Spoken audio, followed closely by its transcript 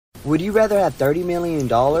Would you rather have $30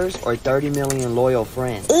 million or 30 million loyal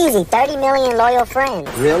friends? Easy, 30 million loyal friends.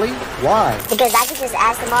 Really? Why? Because I could just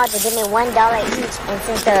ask them all to give me $1 each, and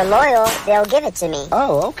since they're loyal, they'll give it to me.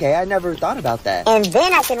 Oh, okay. I never thought about that. And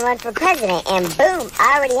then I can run for president, and boom,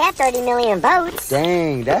 I already have 30 million votes.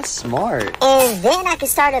 Dang, that's smart. And then I can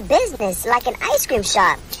start a business, like an ice cream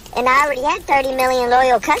shop. And I already have 30 million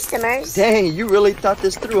loyal customers. Dang, you really thought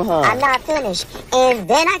this through, huh? I'm not finished. And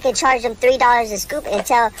then I could charge them $3 a scoop and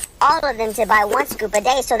tell all of them to buy 1 scoop a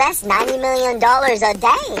day. So that's $90 million a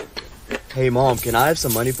day. Hey, Mom, can I have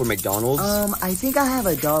some money for McDonald's? I think I have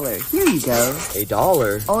 $1. Here you go.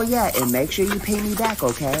 $1? Oh, yeah, and make sure you pay me back,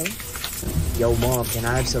 okay? Yo, Mom, can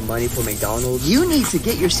I have some money for McDonald's? You need to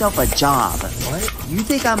get yourself a job. What? You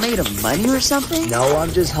think I'm made of money or something? No,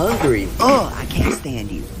 I'm just hungry. Oh, I can't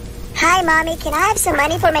stand you. Hi, Mommy. Can I have some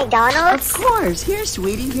money for McDonald's? Of course. Here,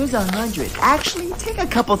 sweetie. Here's 100. Actually, take a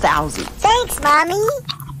couple thousand. Thanks, Mommy.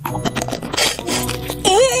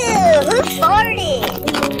 Ew, who farted?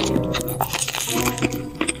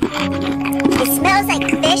 It smells like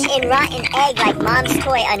fish and rotten egg, like Mom's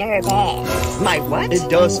toy under her bed. My what? It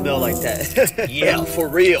does smell like that. Yeah, for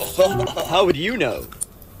real. How would you know?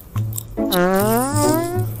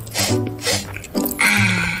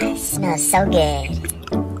 It smells so good.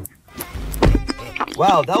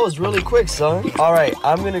 Wow, that was really quick, son. All right,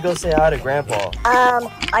 I'm gonna go say hi to Grandpa.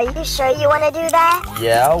 Are you sure you want to do that?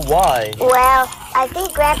 Yeah, why? Well, I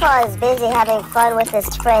think Grandpa is busy having fun with his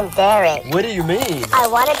friend Derek. What do you mean? I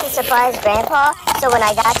wanted to surprise Grandpa, so when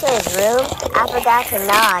I got to his room, I forgot to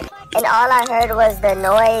knock, and all I heard was the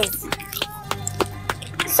noise.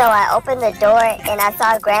 So I opened the door, and I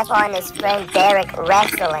saw Grandpa and his friend Derek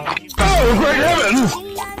wrestling. Oh, great heavens!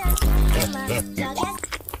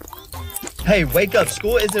 Hey, wake up.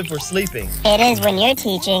 School isn't for sleeping. It is when you're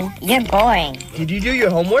teaching. You're boring. Did you do your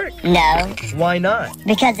homework? No. Why not?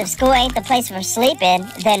 Because if school ain't the place for sleeping,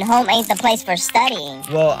 then home ain't the place for studying.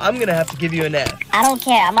 Well, I'm gonna have to give you an F. I don't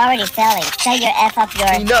care. I'm already failing. Say your F up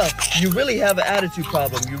your... Enough. You really have an attitude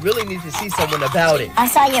problem. You really need to see someone about it. I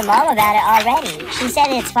saw your mom about it already. She said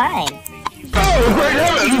it's fine. Oh, great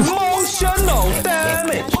heavens! Emotional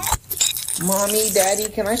damage! Mommy, Daddy,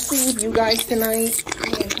 can I sleep with you guys tonight?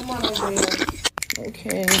 Yeah, come on over here.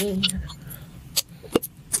 Okay.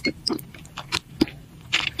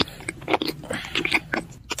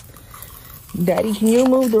 Daddy, can you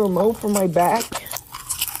remove the remote from my back?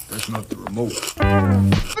 That's not the remote.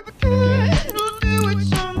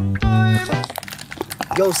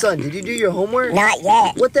 Yo, son, did you do your homework? Not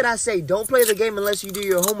yet. What did I say? Don't play the game unless you do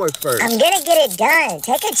your homework first. I'm gonna get it done.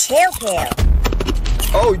 Take a chill pill.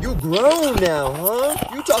 Oh, you grown now, huh?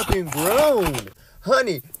 You talking grown.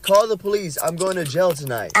 Honey, call the police. I'm going to jail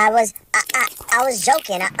tonight. I was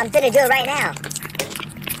joking. I'm finna do it right now.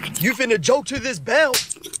 You finna joke to this bell?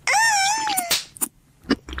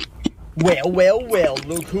 Well,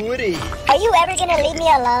 look who it is. Are you ever gonna leave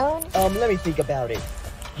me alone? Let me think about it.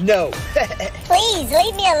 No. Please,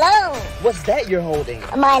 leave me alone. What's that you're holding?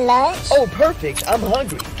 My lunch? Oh, perfect. I'm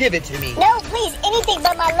hungry. Give it to me. No, please, anything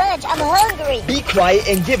but my lunch. I'm hungry. Be quiet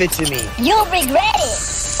and give it to me. You'll regret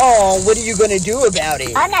it. Oh, what are you gonna do about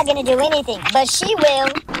it? I'm not gonna do anything, but she will.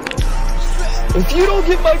 If you don't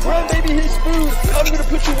give my grandbaby his food, I'm gonna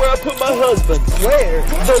put you where I put my husband. Where?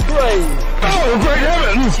 The grave. Oh, great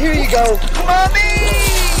heavens! Here you go. Mommy!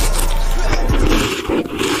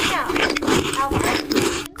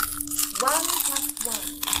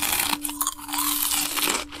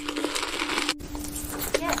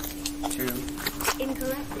 Two.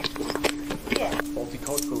 Incorrect. Yes.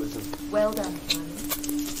 Multiculturalism. Well done,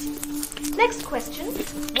 Simon. Next question.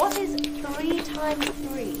 What is 3 times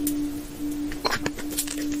 3?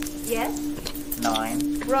 Yes?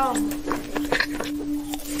 9. Wrong.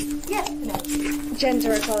 Yes, Penelope.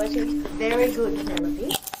 Gender equality. Very good,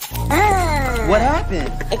 Penelope. What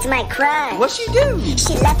happened? It's my crush. What'd she do?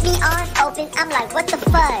 She left me on open. I'm like, what the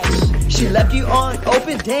fudge? She left you on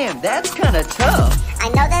open? Damn, that's kind of tough. I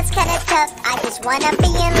know that's kind of tough. I just wanna be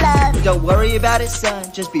in love. Don't worry about it,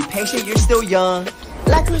 son. Just be patient. You're still young.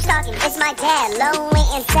 Look who's talking. It's my dad, lonely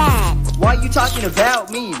and sad. Why you talking about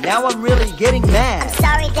me? Now I'm really getting mad. I'm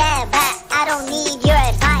sorry, Dad, but I don't need your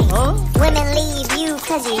advice. Huh? Women leave you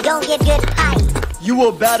cause you don't give good pipe. You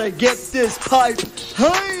about to get this pipe.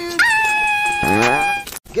 Hey!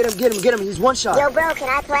 Get him. He's one shot. Yo, bro, can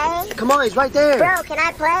I play? Come on, he's right there. Bro, can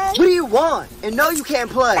I play? What do you want? And no, you can't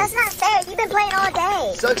play. That's not fair. You've been playing all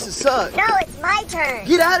day. Sucks to suck. No, it's my turn.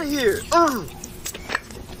 Get out of here.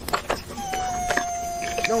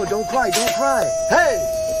 No, don't cry. Hey!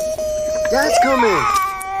 Dad's coming.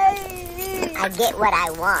 I get what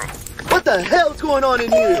I want. What the hell's going on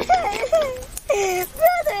in here?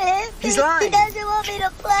 Brother, He's lying. He doesn't want me to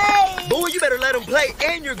play. Boy, you better let him play,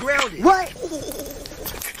 and you're grounded. What?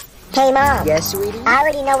 Hey, Mom. Yes, sweetie? I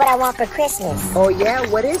already know what I want for Christmas. Oh, yeah?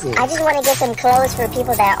 What is it? I just want to get some clothes for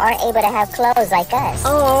people that aren't able to have clothes like us.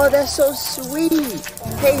 Oh, that's so sweet.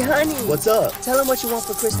 Hey, honey. What's up? Tell him what you want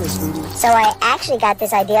for Christmas, sweetie. So I actually got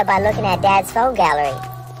this idea by looking at Dad's phone gallery.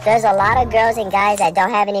 There's a lot of girls and guys that don't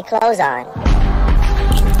have any clothes on.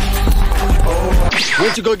 Why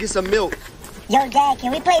don't you go get some milk? Yo, Dad,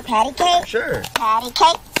 can we play patty cake? Sure. Patty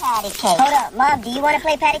cake, patty cake. Hold up, Mom, do you want to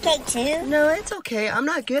play patty cake too? No, it's okay. I'm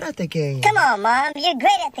not good at the game. Come on, Mom, you're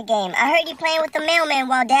great at the game. I heard you playing with the mailman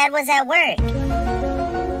while Dad was at work.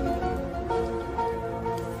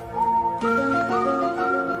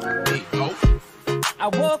 I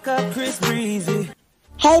woke up Chris Breezy.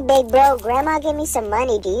 Hey, big bro, Grandma gave me some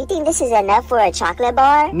money. Do you think this is enough for a chocolate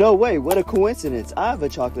bar? No way, what a coincidence. I have a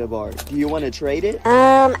chocolate bar. Do you want to trade it?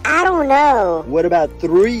 I don't know. What about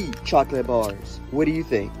 3 chocolate bars? What do you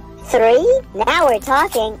think? 3? Now we're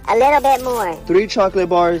talking. A little bit more. 3 chocolate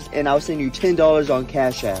bars, and I'll send you $10 on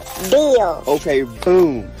Cash App. Deal. Okay,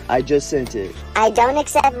 boom. I just sent it. I don't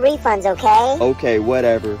accept refunds, okay? Okay,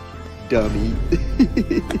 whatever, dummy.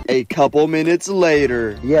 A couple minutes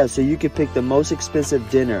later. Yeah, so you can pick the most expensive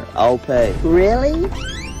dinner. I'll pay. Really?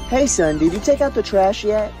 Hey, son, did you take out the trash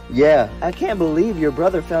yet? Yeah, I can't believe your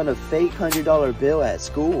brother found a fake $100 bill at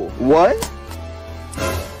school. What?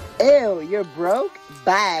 Ew, you're broke?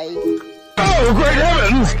 Bye. Oh, great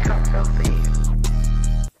heavens!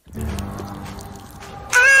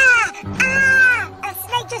 A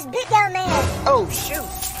snake just bit down there. Oh, shoot.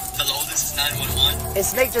 Hello, this is 911. A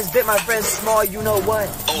snake just bit my friend's small you-know-what.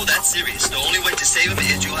 Oh, that's serious. The only way to save him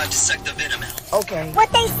is you'll have to suck the venom out. Okay.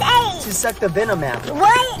 What they say? To suck the venom out.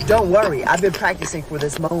 What? Don't worry, I've been practicing for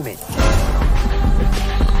this moment.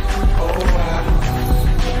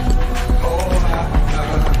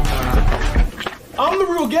 I'm the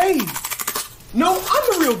real Gabe. No, I'm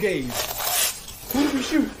the real Gabe. Who did we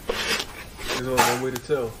shoot? There's only one way to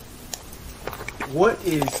tell. What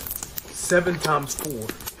is 7 times 4?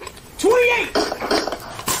 28!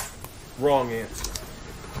 Wrong answer.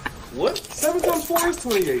 What? 7 times 4 is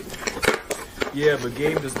 28. Yeah, but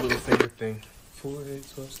Gabe does a little finger thing. 4, 8,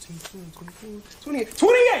 12, 16, 24, 28.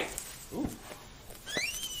 28! Ooh.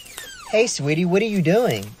 Hey, sweetie, what are you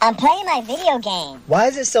doing? I'm playing my video game. Why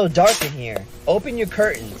is it so dark in here? Open your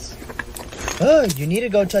curtains. Oh, you need to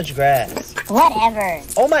go touch grass. Whatever.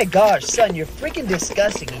 Oh my gosh, son, you're freaking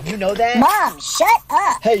disgusting. You know that? Mom, shut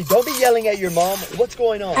up. Hey, don't be yelling at your mom. What's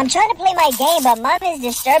going on? I'm trying to play my game, but Mom is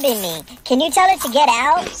disturbing me. Can you tell her to get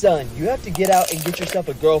out? Son, you have to get out and get yourself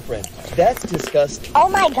a girlfriend. That's disgusting. Oh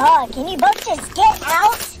my God, can you both just get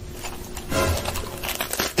out?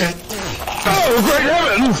 Oh, great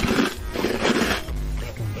heavens!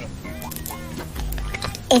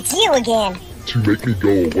 It's you again. To make me go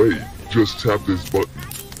away, just tap this button.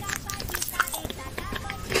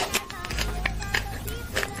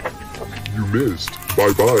 You missed.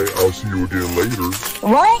 Bye-bye. I'll see you again later.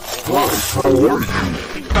 What? Hi, how are you?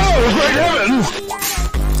 Oh, great heavens!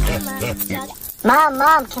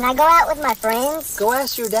 Mom, can I go out with my friends? Go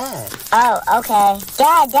ask your dad. Oh, okay.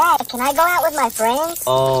 Dad, can I go out with my friends?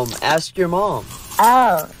 Ask your mom.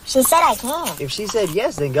 Oh, she said I can. If she said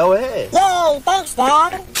yes, then go ahead. Yay, thanks,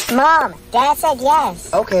 Dad. Mom, Dad said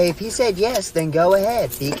yes. Okay, if he said yes, then go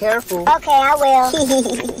ahead. Be careful. Okay, I will.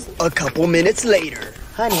 A couple minutes later.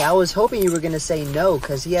 Honey, I was hoping you were going to say no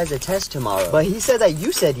because he has a test tomorrow. But he said that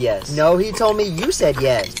you said yes. No, he told me you said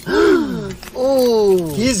yes.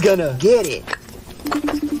 Ooh. He's gonna Get it.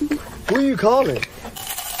 Who are you calling?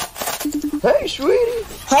 Hey, sweetie.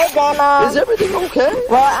 Hey, Grandma. Is everything okay?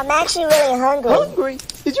 Well, I'm actually really hungry. Hungry?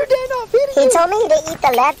 Is your dad not feeding He you? told me to eat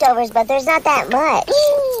the leftovers, but there's not that much.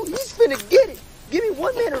 Ooh, he's finna get it. Give me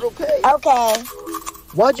 1 minute, okay? Okay.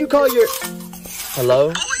 Why'd you call your...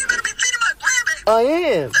 Hello? Oh, you gonna be feeding my grandbaby? I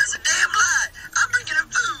am. That's a damn lie. I'm bringing him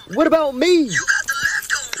food. What about me? You got the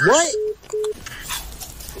leftovers. What?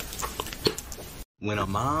 When a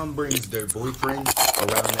mom brings their boyfriend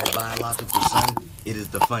around their biological son, it is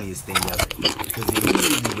the funniest thing ever. Because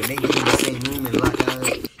immediately when they get in the same room and lock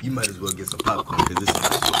eyes, you might as well get some popcorn because it's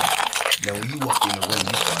not funny. Now when you walk in the room,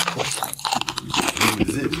 you start questioning. Who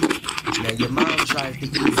is this? Now your mom tries to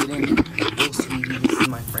ease it in. Oh sweetie, this is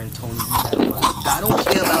my friend Tony. I don't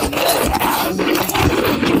care about that.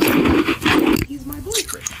 He's my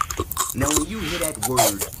boyfriend. Now when you hear that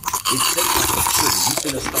word, it's just like a trigger. You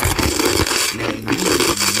finna start. Now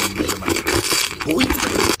immediately you're my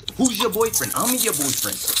boyfriend. Who's your boyfriend? I'm your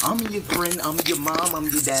boyfriend. I'm your friend. I'm your mom. I'm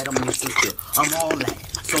your dad. I'm your sister. I'm all that.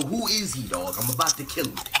 So who is he, dog? I'm about to kill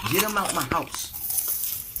him. Get him out my house.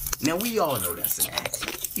 Now we all know that's an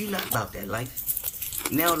act. You not about that life.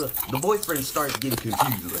 Now the boyfriend starts getting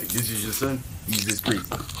confused. Like, this is your son? He's just crazy.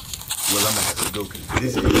 Well, I'm gonna have to go because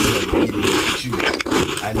this is your son. Even with the shoes.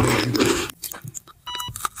 I know you could.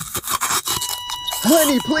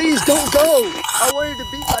 Honey, please don't go. I wanted to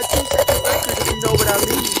beat my 2-second record if you know what I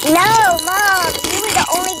mean. No, Mom. You were the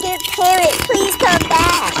only good parent. Please come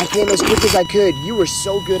back. I came as quick as I could. You were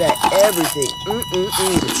so good at everything.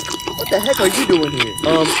 What the heck are you doing here?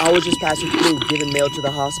 I was just passing through, giving mail to the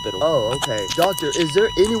hospital. Oh, okay. Doctor, is there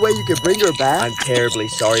any way you could bring her back? I'm terribly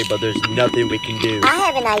sorry, but there's nothing we can do. I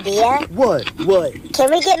have an idea. What? What? Can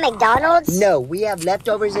we get McDonald's? No, we have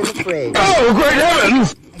leftovers in the fridge. Oh, great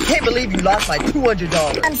heavens! I can't believe you lost my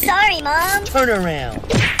 $200. I'm sorry, Mom. Turn around.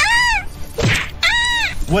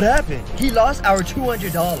 What happened? He lost our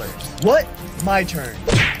 $200. What? My turn.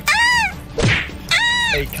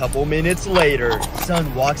 A couple minutes later,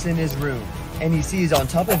 son walks in his room and he sees on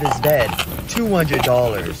top of his bed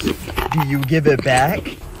 $200. Do you give it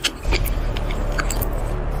back?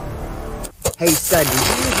 Hey son, did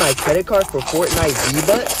you use my credit card for Fortnite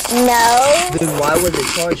V-Bucks? No. Then why was it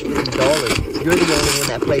charged $50? You're the only one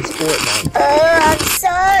that plays Fortnite. I'm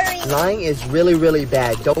sorry. Lying is really, really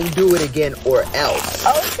bad. Don't do it again or else.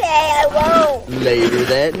 Okay, I won't. Later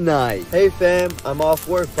that night. Hey fam, I'm off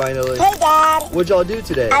work finally. Hey Dad. What'd y'all do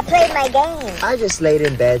today? I played my game. I just laid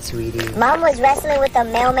in bed, sweetie. Mom was wrestling with the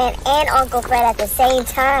mailman and Uncle Fred at the same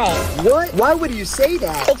time. What? Why would you say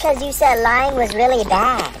that? Because you said lying was really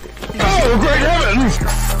bad. Oh, great heavens!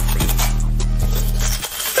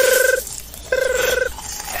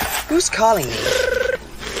 Who's calling me?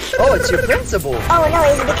 Oh, it's your principal. Oh no,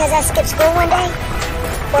 is it because I skipped school one day?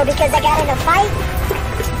 Or because I got in a fight?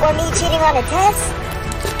 Or me cheating on a test?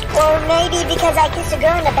 Or maybe because I kissed a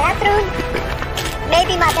girl in the bathroom?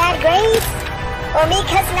 Maybe my bad grades? Or me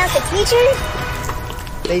cussing out the teachers?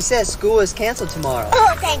 They said school is canceled tomorrow.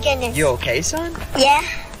 Oh, thank goodness. You okay, son? Yeah.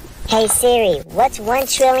 Hey Siri, what's 1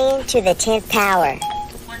 trillion to the 10th power?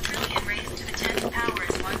 1 trillion raised to the 10th power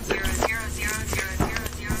is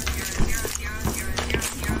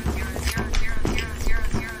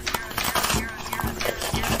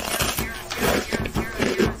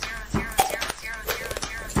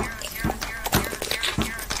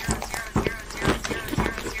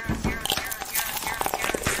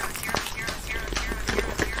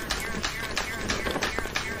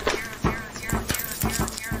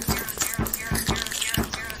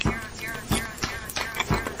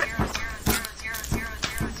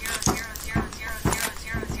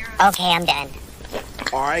Okay, I'm done.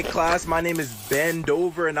 Alright, class, my name is Ben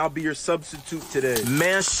Dover, and I'll be your substitute today.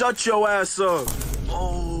 Man, shut your ass up.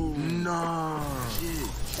 Oh, nah. Shit,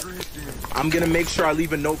 tripping. I'm gonna make sure I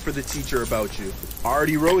leave a note for the teacher about you. I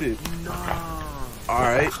already wrote it. Nah.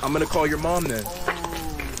 Alright, I'm gonna call your mom then.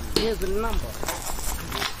 Here's the number.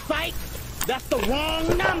 Psych! That's the wrong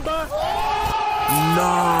number!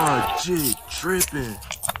 Nah, Jig, tripping.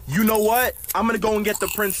 You know what? I'm gonna go and get the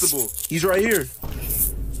principal. He's right here.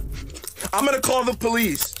 I'm gonna call the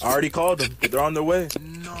police. I already called them. They're on their way.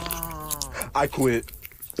 No. I quit.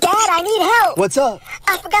 Dad, I need help. What's up?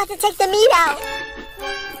 I forgot to take the meat out.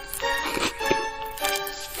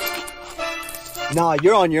 Nah,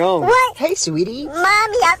 you're on your own. What? Hey, sweetie. Mommy,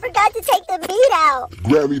 I forgot to take the meat out.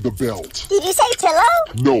 Grab me the belt. Did you say pillow?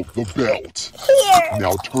 No, the belt. Here.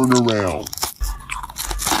 Now turn around.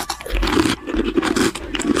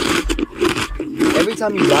 Every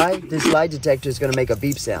time you lie, this lie detector is gonna make a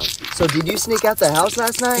beep sound. So did you sneak out the house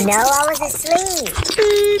last night? No, I was asleep.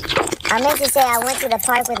 I meant to say I went to the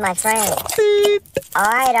park with my friend.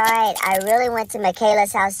 Alright. I really went to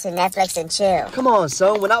Michaela's house to Netflix and chill. Come on,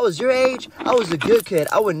 son. When I was your age, I was a good kid.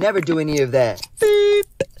 I would never do any of that.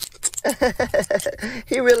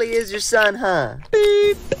 He really is your son, huh?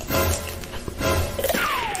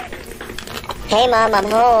 Hey, Mom, I'm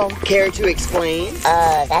home. Care to explain?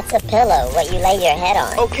 That's a pillow, what you lay your head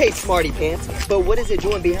on. Okay, smarty pants, but what is it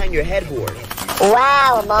doing behind your headboard?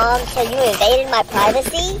 Wow, Mom, so you invaded my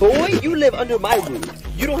privacy? Boy, you live under my roof.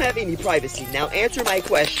 You don't have any privacy. Now answer my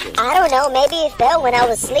question. I don't know, maybe it fell when I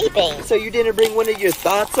was sleeping. So you didn't bring one of your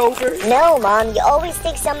thoughts over? No, Mom, you always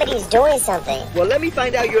think somebody's doing something. Well, let me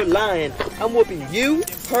find out you're lying. I'm whooping you,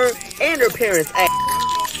 her, and her parents' ass.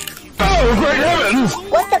 Oh, great heavens!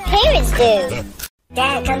 What the parents do?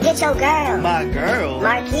 Dad, come get your girl. My girl?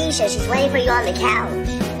 Marquisha, she's waiting for you on the couch.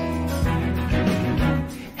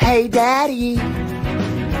 Hey, Daddy.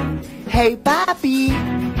 Hey, Papi.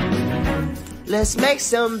 Let's make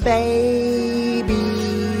some babies.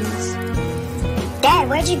 Dad,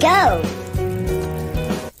 where'd you go?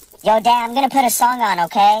 Yo, Dad, I'm gonna put a song on,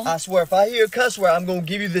 okay? I swear, if I hear a cuss word, I'm gonna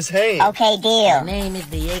give you this hand. Okay, deal. My name is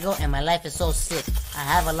Diego, and my life is so sick. I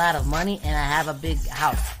have a lot of money and I have a big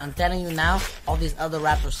house. I'm telling you now, all these other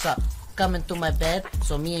rappers suck. Come into my bed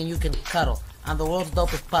so me and you can cuddle. I'm the world's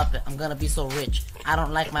dopest puppet. I'm gonna be so rich. I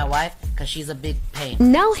don't like my wife because she's a big pain.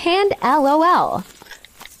 No hand LOL.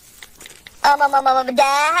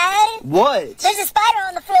 Dad? What? There's a spider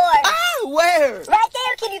on the floor. Ah, where? Right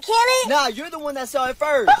there, can you kill it? Nah, you're the one that saw it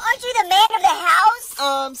first. But aren't you the man of the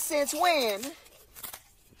house? Since when?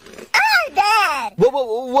 Dad!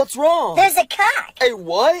 What's wrong? There's a cock. A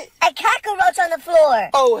what? A cockroach on the floor.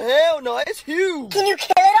 Oh, hell no, it's huge. Can you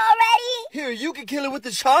kill it already? Here, you can kill it with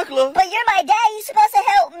the chocolate. But you're my dad, you're supposed to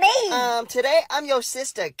help me. Today, I'm your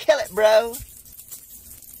sister. Kill it, bro.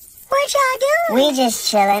 What y'all doing? We just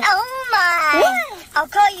chilling. Oh my. What? I'll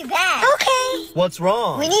call you back. Okay. What's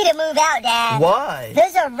wrong? We need to move out, Dad. Why?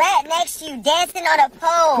 There's a rat next to you dancing on a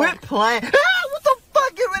pole. Quit playing. Ah, what the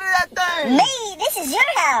fuck? Get rid of that thing. Me? This is your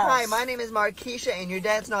house. Hi, my name is Markeisha, and your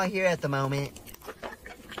dad's not here at the moment.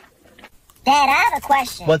 Dad, I have a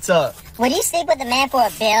question. What's up? Would you sleep with a man for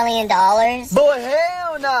 $1 billion? Boy,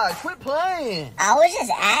 hell nah. Quit playing. I was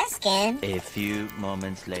just asking. A few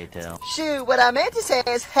moments later. Shoot, what I meant to say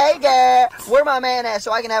is, hey, girl, where my man at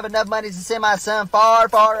so I can have enough money to send my son far,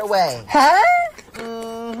 far away? Huh?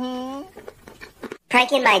 Mm-hmm.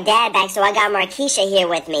 Pranking my dad back, so I got Markeisha here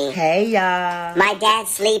with me. Hey, y'all. My dad's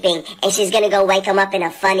sleeping, and she's gonna go wake him up in a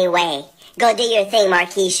funny way. Go do your thing,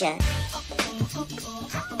 Markeisha.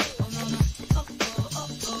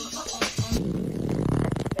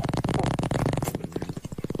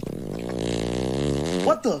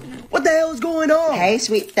 What the hell is going on? Hey,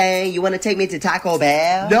 sweet thing, you want to take me to Taco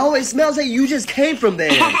Bell? No, it smells like you just came from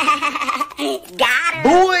there. Got her.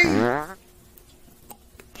 Boy!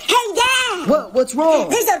 Hey, Dad! What's wrong?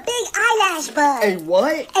 There's a big eyelash bug. A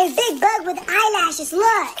what? A big bug with eyelashes,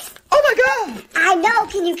 look. Oh my god! I know,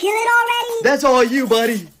 can you kill it already? That's all you,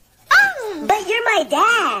 buddy. But you're my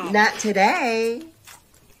dad. Not today.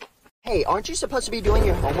 Hey, aren't you supposed to be doing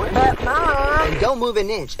your homework? But, Mom... And don't move an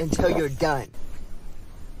inch until you're done.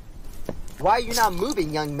 Why are you not moving,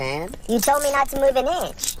 young man? You told me not to move an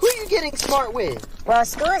inch. Who are you getting smart with? Well,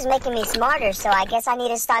 school is making me smarter, so I guess I need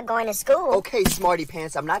to stop going to school. Okay, smarty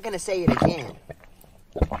pants, I'm not gonna say it again.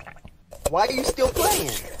 Why are you still playing?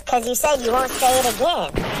 Because you said you won't say it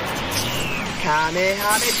again.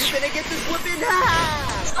 Kamehameha, you're gonna get this whooping now!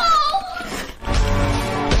 Oh!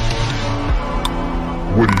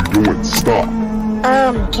 What are you doing? Stop.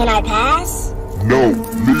 Can I pass? No,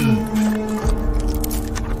 leave.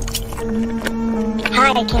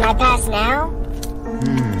 Hi, can I pass now?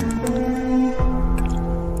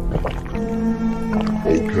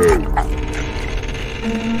 Okay.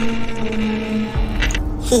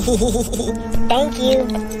 Thank you.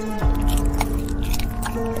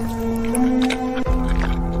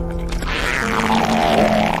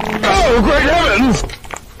 Oh, great heavens!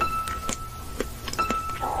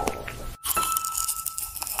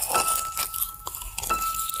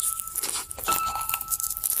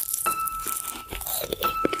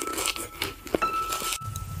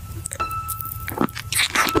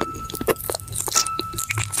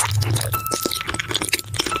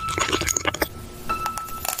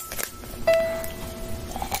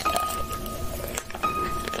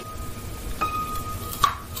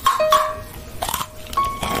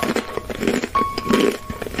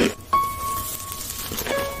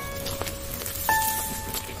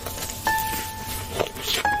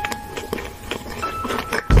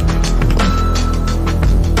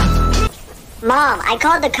 Mom, I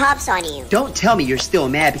called the cops on you. Don't tell me you're still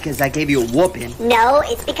mad because I gave you a whooping. No,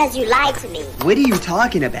 it's because you lied to me. What are you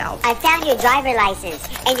talking about? I found your driver license,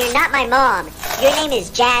 and you're not my mom. Your name is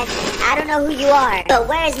Jasmine. I don't know who you are, but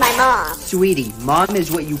where is my mom? Sweetie, Mom is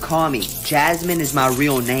what you call me. Jasmine is my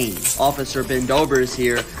real name. Officer Bendover is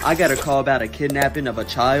here. I got a call about a kidnapping of a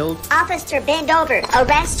child. Officer, bend over.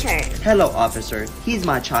 Arrest her. Hello, officer. He's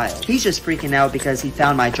my child. He's just freaking out because he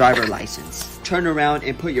found my driver license. Turn around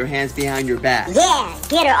and put your hands behind your back. Yeah,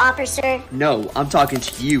 get her, officer. No, I'm talking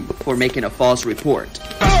to you for making a false report.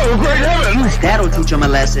 Oh, great heavens! That'll teach him a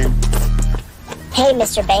lesson. Hey,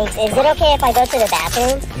 Mr. Banks, is it okay if I go to the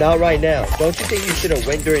bathroom? Not right now. Don't you think you should have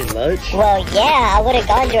went during lunch? Well, yeah, I would have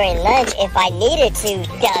gone during lunch if I needed to,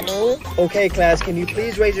 dummy. Okay, class, can you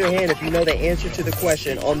please raise your hand if you know the answer to the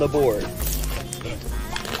question on the board?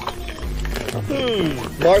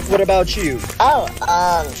 Mark, what about you? Oh,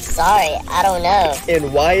 sorry, I don't know.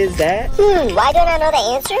 And why is that? Why don't I know the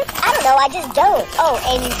answer? I don't know, I just don't. Oh,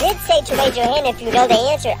 and you did say to raise your hand if you know the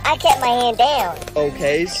answer. I kept my hand down.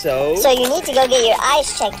 Okay, so? So you need to go get your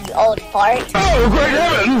eyes checked, you old fart. Oh, great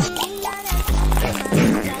heavens!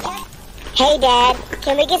 Hey, Dad.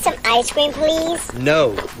 can we get some ice cream, please?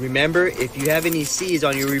 No. Remember, if you have any C's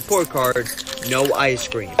on your report card, no ice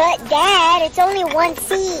cream. But, Dad, it's only one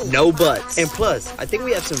C. No buts. And plus, I think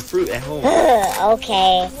we have some fruit at home.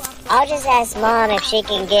 Okay. I'll just ask Mom if she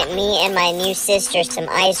can get me and my new sister some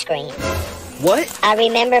ice cream. What? I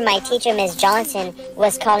remember my teacher, Miss Johnson,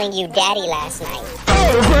 was calling you Daddy last night.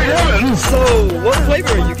 Oh, great heavens! So, what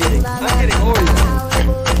flavor are you getting? I'm getting Oreo.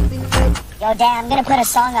 Yo, Dad, I'm gonna put a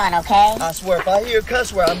song on, okay? I swear, if I hear a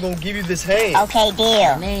cuss word, I'm gonna give you this hand. Okay,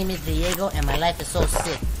 deal. My name is Diego, and my life is so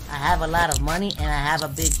sick. I have a lot of money, and I have a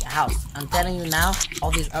big house. I'm telling you now,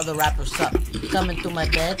 all these other rappers suck. Come into my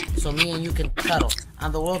bed, so me and you can cuddle.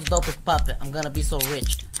 I'm the world's dopest puppet. I'm gonna be so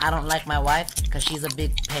rich. I don't like my wife, cause she's a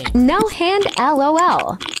big pain. No hand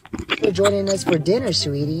LOL. You're joining us for dinner,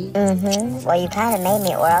 sweetie. Mm-hmm. Well, you kind of made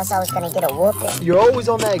me, or else I was gonna get a whooping. You're always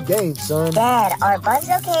on that game, son. Dad, are bugs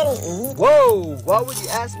okay to eat? Whoa! Why would you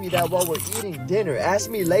ask me that while we're eating dinner? Ask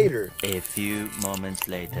me later. A few moments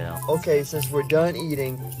later. Okay, since we're done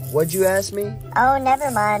eating, what'd you ask me? Oh, never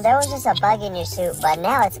mind. There was just a bug in your soup, but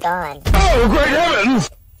now it's gone. Oh, great heavens!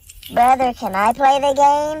 Brother, can I play the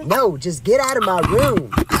game? No, just get out of my room.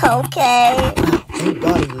 Okay. Thank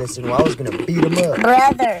God he listened, or I was gonna beat him up.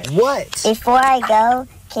 Brother. What? Before I go,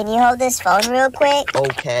 can you hold this phone real quick?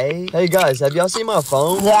 Okay. Hey guys, have y'all seen my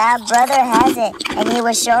phone? Yeah, brother has it, and he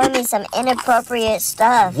was showing me some inappropriate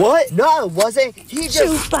stuff. What? No, it wasn't. He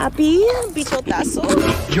just... papi,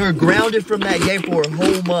 bichotazo. You're grounded from that game for a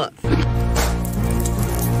whole month.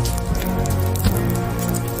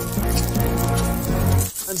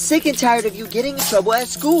 I'm sick and tired of you getting in trouble at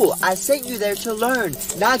school. I sent you there to learn,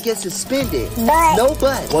 not get suspended. But... No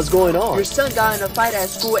but. What's going on? Your son got in a fight at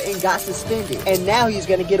school and got suspended. And now he's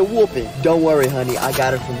gonna get a whooping. Don't worry, honey. I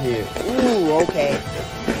got it from here. Ooh, okay.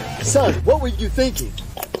 Son, what were you thinking?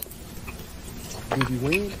 Did you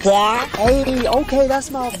win? Yeah? Hey, okay,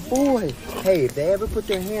 that's my boy. Hey, if they ever put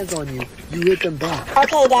their hands on you, you hit them back.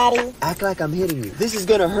 Okay, Daddy. Act like I'm hitting you. This is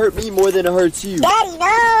gonna hurt me more than it hurts you. Daddy,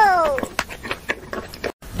 no!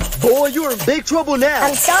 Boy, you're in big trouble now.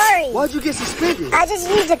 I'm sorry. Why'd you get suspended? I just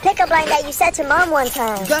used a pickup line that you said to Mom one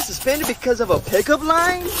time. You got suspended because of a pickup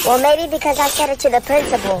line? Well, maybe because I said it to the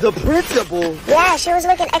principal. The principal? Yeah, she was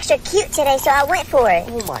looking extra cute today, so I went for it.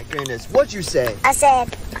 Oh my goodness, what'd you say? I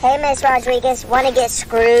said, hey, Miss Rodriguez, wanna get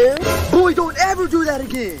screwed? Boy, don't ever do that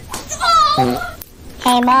again.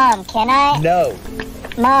 Hey, Mom, can I? No.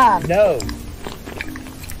 Mom. No.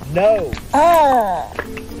 No.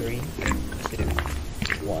 3, 2,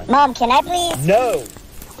 1. Mom, can I please? No.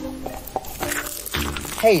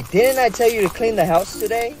 Hey, didn't I tell you to clean the house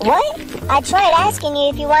today? What? I tried asking you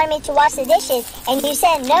if you wanted me to wash the dishes, and you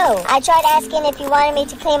said no. I tried asking if you wanted me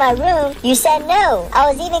to clean my room. You said no.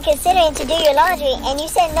 I was even considering to do your laundry, and you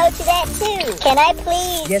said no to that too. Can I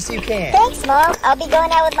please? Yes, you can. Thanks, Mom. I'll be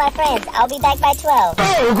going out with my friends. I'll be back by 12.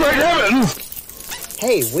 Oh, great heavens!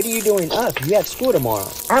 Hey, what are you doing up? You have school tomorrow.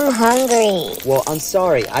 I'm hungry. Well, I'm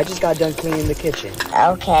sorry. I just got done cleaning the kitchen.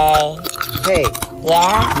 Okay. Hey.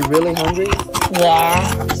 Yeah? You really hungry?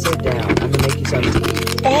 Yeah. Sit down. I'm gonna make you something to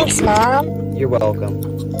eat. Thanks, Mom. You're welcome.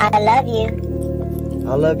 I love you.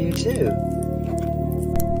 I love you too.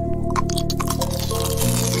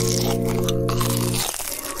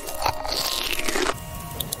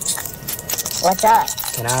 What's up?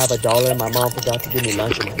 Can I have $1? My mom forgot to give me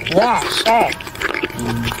lunch money. Yeah, sure.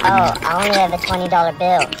 Oh, I only have a $20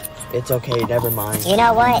 bill. It's okay, never mind. You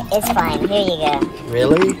know what? It's fine. Here you go.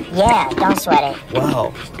 Really? Yeah, don't sweat it.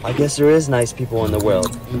 Wow, I guess there is nice people in the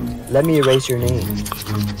world. Let me erase your name.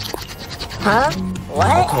 Huh?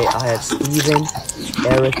 What? Okay, I have Steven,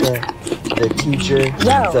 Erica, the teacher,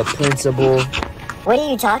 the principal. What are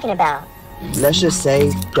you talking about? Let's just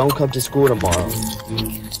say, don't come to school tomorrow.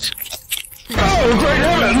 Oh, great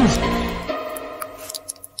heavens!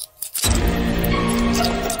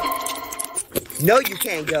 No, you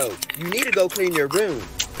can't go. You need to go clean your room.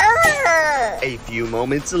 A few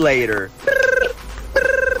moments later.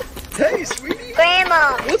 Hey, sweetie.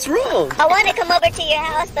 Grandma. What's wrong? I want to come over to your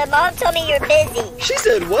house, but Mom told me you're busy. She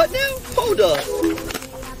said what now? Hold up.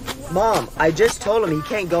 Mom, I just told him he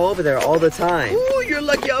can't go over there all the time. Ooh, you're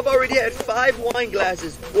lucky I've already had 5 wine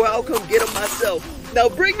glasses, or I'll come get them myself. Now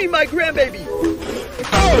bring me my grandbaby.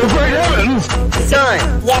 Oh, great heavens! Son.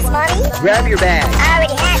 Yes, Mommy? Grab your bag. I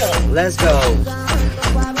already have it. Let's go.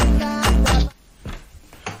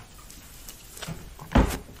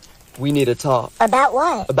 We need to talk. About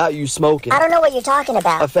what? About you smoking. I don't know what you're talking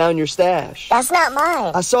about. I found your stash. That's not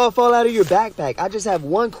mine. I saw it fall out of your backpack. I just have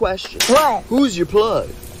one question. What? Who's your plug?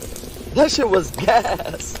 That shit was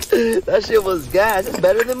gas. That shit was gas. It's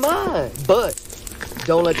better than mine. But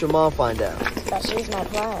don't let your mom find out. But she's my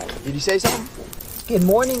plug. Did you say something? Good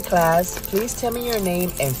morning, class. Please tell me your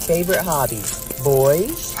name and favorite hobby.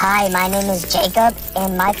 Boys? Hi, my name is Jacob,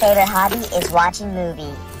 and my favorite hobby is watching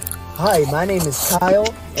movies. Hi, my name is Kyle,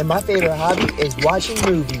 and my favorite hobby is watching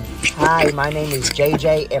movies. Hi, my name is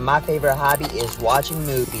JJ, and my favorite hobby is watching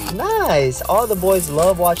movies. Nice! All the boys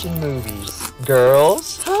love watching movies.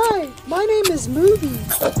 Girls? Hi, my name is Movie.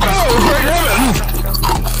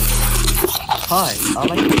 Hi, I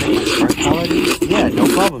like to make art quality. Yeah, no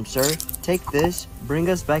problem, sir. Take this. Bring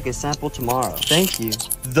us back a sample tomorrow. Thank you.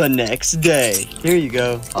 The next day. Here you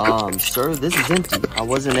go. Sir, this is empty. I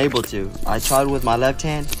wasn't able to. I tried with my left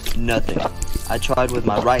hand. Nothing. I tried with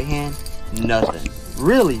my right hand. Nothing.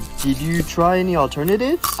 Really? Did you try any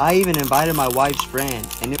alternatives? I even invited my wife's friend,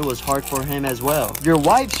 and it was hard for him as well. Your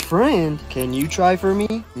wife's friend? Can you try for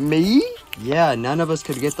me? Me? Yeah, none of us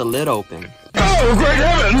could get the lid open. Oh, great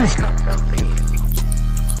heavens!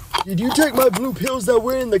 Did you take my blue pills that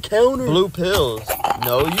were in the counter? Blue pills?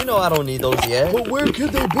 No, you know I don't need those yet. But where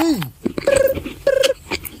could they be?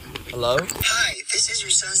 Hello? Hi, this is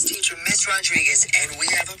your son's teacher, Miss Rodriguez, and we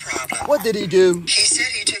have a problem. What did he do? He said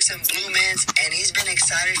he took some blue mints, and he's been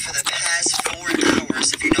excited for the past 4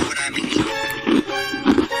 hours, if you know what I mean.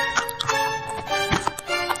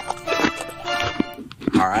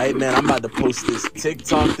 Alright, man, I'm about to post this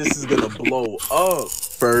TikTok. This is gonna blow up.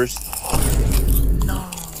 First. No.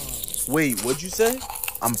 Wait, what'd you say?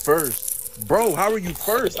 I'm first. Bro, how are you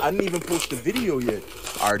first? I didn't even post the video yet.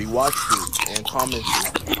 I already watched it and commented.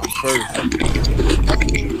 I'm first.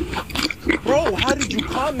 Bro, how did you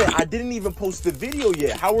comment? I didn't even post the video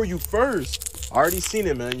yet. How are you first? I already seen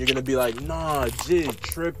it, man. You're gonna be like, nah, Jid,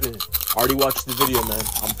 tripping. I already watched the video, man.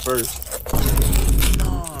 I'm first.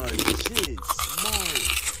 Nah, Jid,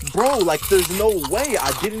 smart. Bro, like, there's no way.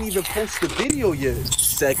 I didn't even post the video yet.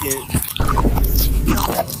 Second.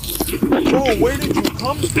 Bro, where did you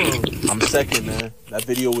come from? I'm second, man. That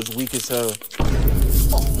video was weak as hell.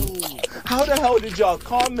 Oh, how the hell did y'all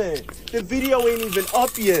comment? The video ain't even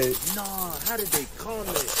up yet. Nah, how did they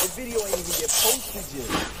comment? The video ain't even get posted yet.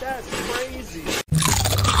 That's crazy.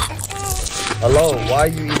 Hello, why are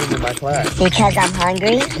you eating in my class? Because I'm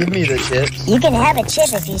hungry. Give me the chips. You can have a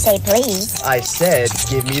chip if you say please. I said,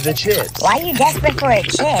 give me the chips. Why are you desperate for a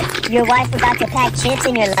chip? Your wife forgot to pack chips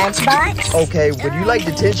in your lunchbox? Okay, would you like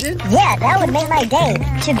detention? Yeah, that would make my day.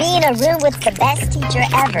 To be in a room with the best teacher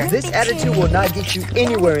ever. This attitude will not get you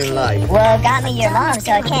anywhere in life. Well, it got me your mom,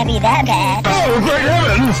 so it can't be that bad. Oh, great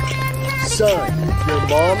heavens! Son, your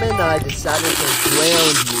mom and I decided to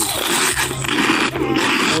ground you.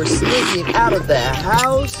 We're sneaking out of the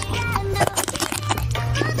house.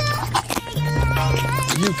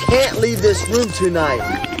 You can't leave this room tonight.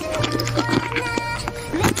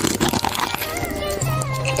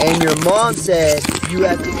 And your mom said you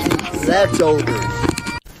have to eat leftovers.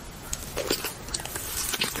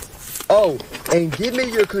 Oh, and give me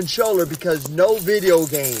your controller because no video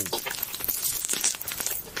games.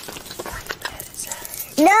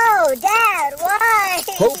 No, Dad, why?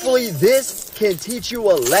 Hopefully this can teach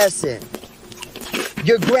you a lesson.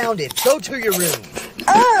 You're grounded. Go to your room.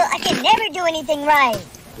 Oh, I can never do anything right.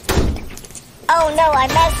 Oh no, I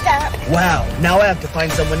messed up. Wow, now I have to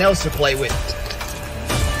find someone else to play with.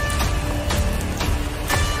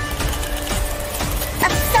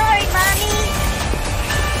 I'm sorry, Mommy.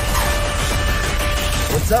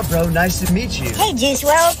 What's up, bro? Nice to meet you. Hey, Juice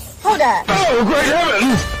WRLD. Hold up. Oh, great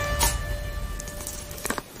heavens!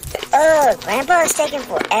 Oh, Grandpa is taking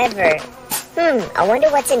forever. I wonder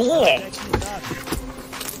what's in here.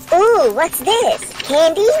 Ooh, what's this?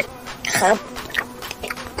 Candy?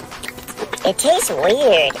 It tastes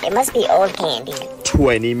weird. It must be old candy.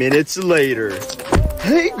 20 minutes later.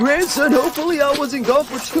 Hey, grandson, hopefully I wasn't gone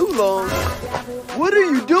for too long. What are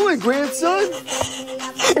you doing, grandson?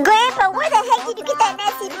 Grandpa, where the heck did you get that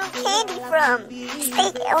nasty blue candy from?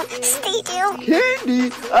 Stay still.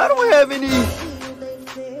 Candy? I don't have any.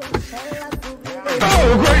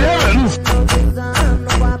 Oh, great heavens!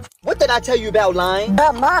 What did I tell you about lying?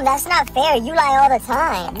 But Mom, that's not fair. You lie all the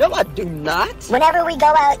time. No, I do not. Whenever we go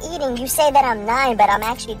out eating, you say that I'm 9, but I'm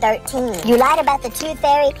actually 13. You lied about the Tooth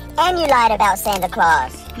Fairy, and you lied about Santa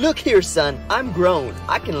Claus. Look here, son. I'm grown.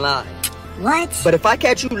 I can lie. What? But if I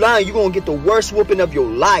catch you lying, you're gonna get the worst whooping of your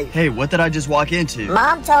life. Hey, what did I just walk into?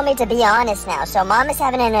 Mom told me to be honest now, so Mom is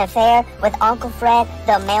having an affair with Uncle Fred,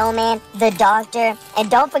 the mailman, the doctor, and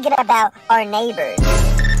don't forget about our neighbors.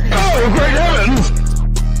 Oh, great heavens!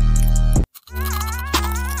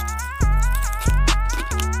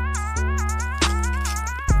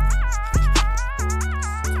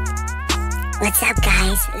 What's up,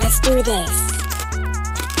 guys? Let's do this.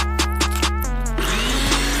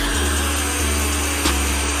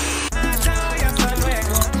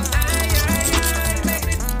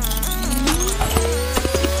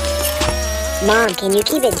 Mom, can you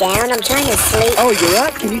keep it down? I'm trying to sleep. Oh, you're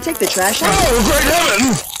up? Can you take the trash out? Oh, great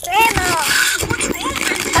heavens! Grandma!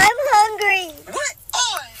 I'm hungry. What?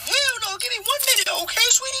 Oh, hell no. Give me 1 minute, okay,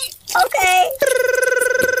 sweetie? Okay.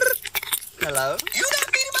 Hello? You not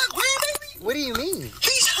feeding my grandbaby? What do you mean?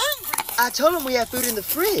 He's hungry. I told him we have food in the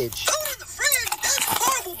fridge. Food in the fridge? That's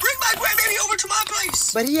horrible. Bring my grandbaby over to my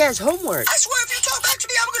place. But he has homework. I swear, if you talk back to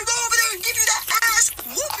me, I'm gonna go over there and give you that ass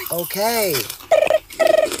whooping. Okay.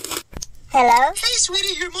 Hello? Hey,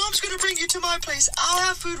 sweetie, your mom's gonna bring you to my place. I'll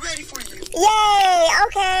have food ready for you. Yay!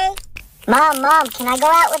 Okay. Mom, can I go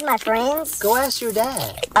out with my friends? Go ask your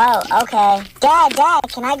dad. Oh, okay. Dad,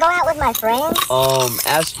 can I go out with my friends?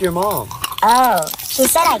 Ask your mom. Oh, she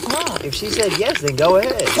said I can. If she said yes, then go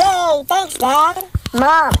ahead. Yay, thanks, Dad.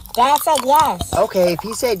 Mom, Dad said yes. Okay, if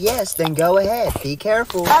he said yes, then go ahead. Be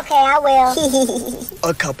careful. Okay, I will.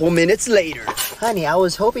 A couple minutes later. Honey, I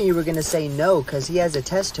was hoping you were going to say no because he has a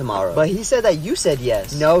test tomorrow. But he said that you said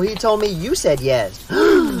yes. No, he told me you said yes.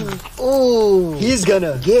 Ooh, he's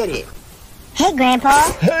gonna get it. Hey,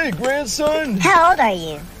 Grandpa. Hey, grandson. How old are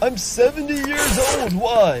you? I'm 70 years old.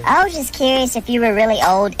 Why? I was just curious if you were really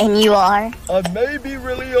old, and you are. I may be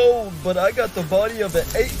really old, but I got the body of an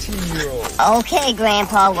 18-year-old. Okay,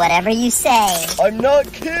 Grandpa, whatever you say. I'm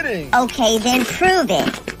not kidding. Okay, then prove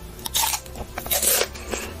it.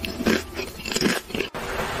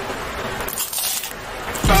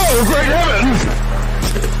 Oh, great heavens!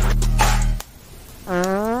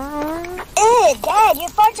 Ew, Dad, your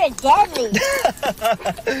farts are deadly.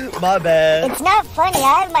 My bad. It's not funny.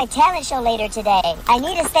 I have my talent show later today. I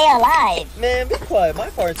need to stay alive. Man, be quiet. My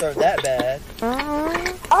farts aren't that bad.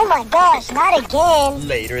 Oh my gosh, not again.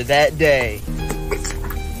 Later that day.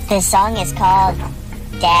 This song is called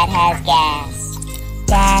Dad Has Gas.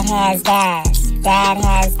 Dad has gas. Dad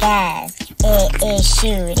has gas. It is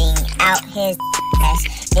shooting out his ass.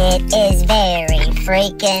 It is very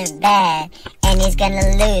freaking bad. And he's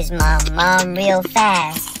gonna lose my mom real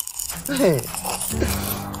fast.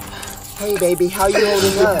 Hey, baby, how you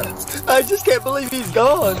holding up? I just can't believe he's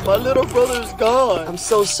gone. My little brother's gone. I'm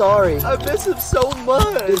so sorry. I miss him so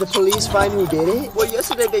much. Did the police find who did it? Well,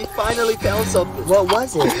 yesterday they finally found something. What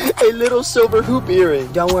was it? A little silver hoop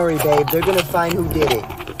earring. Don't worry, babe. They're gonna find who did it.